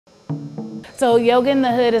So Yoga in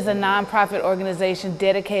the Hood is a nonprofit organization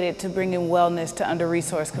dedicated to bringing wellness to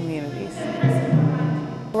under-resourced communities.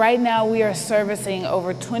 Right now we are servicing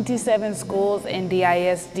over 27 schools in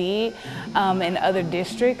DISD and other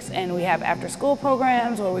districts, and we have after-school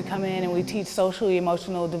programs where we come in and we teach social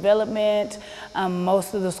emotional development.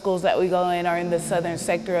 Most of the schools that we go in are in the southern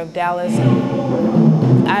sector of Dallas.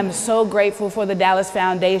 I'm so grateful for the Dallas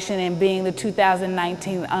Foundation and being the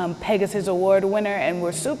 2019 Pegasus Award winner, and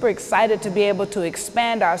we're super excited to be able to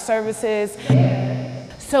expand our services.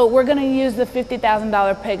 So we're going to use the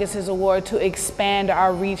 $50,000 Pegasus Award to expand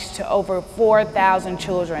our reach to over 4,000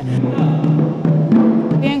 children.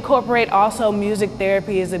 We incorporate also music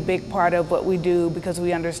therapy is a big part of what we do, because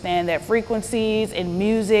we understand that frequencies in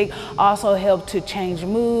music also help to change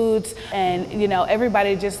moods, and you know,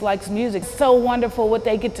 everybody just likes music. It's so wonderful what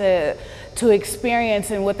they get to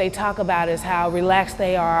experience, and what they talk about is how relaxed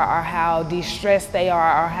they are, or how de-stressed they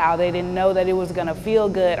are, or how they didn't know that it was going to feel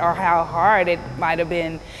good, or how hard it might have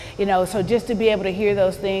been, you know. So just to be able to hear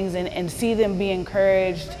those things and see them be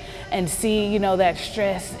encouraged and see, you know, that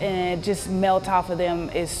stress and just melt off of them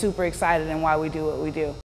is super exciting, and why we do what we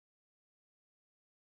do.